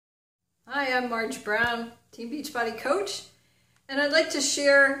Hi, I'm Marge Brown, Team Beachbody Coach, and I'd like to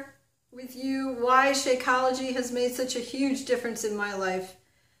share with you why Shakeology has made such a huge difference in my life.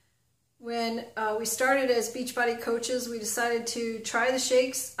 When we started as Beachbody coaches, we decided to try the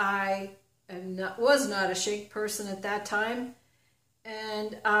shakes. I was not a shake person at that time,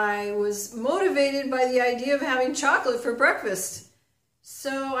 and I was motivated by the idea of having chocolate for breakfast.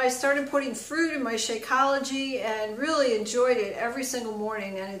 So I started putting fruit in my Shakeology and really enjoyed it every single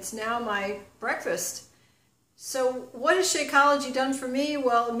morning, and it's now my breakfast. So what has Shakeology done for me?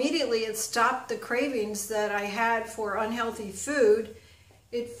 Well, immediately it stopped the cravings that I had for unhealthy food.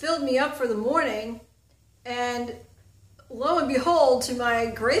 It filled me up for the morning, and lo and behold, to my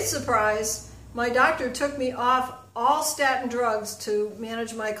great surprise, my doctor took me off all statin drugs to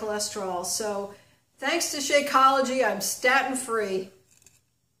manage my cholesterol. So thanks to Shakeology, I'm statin free.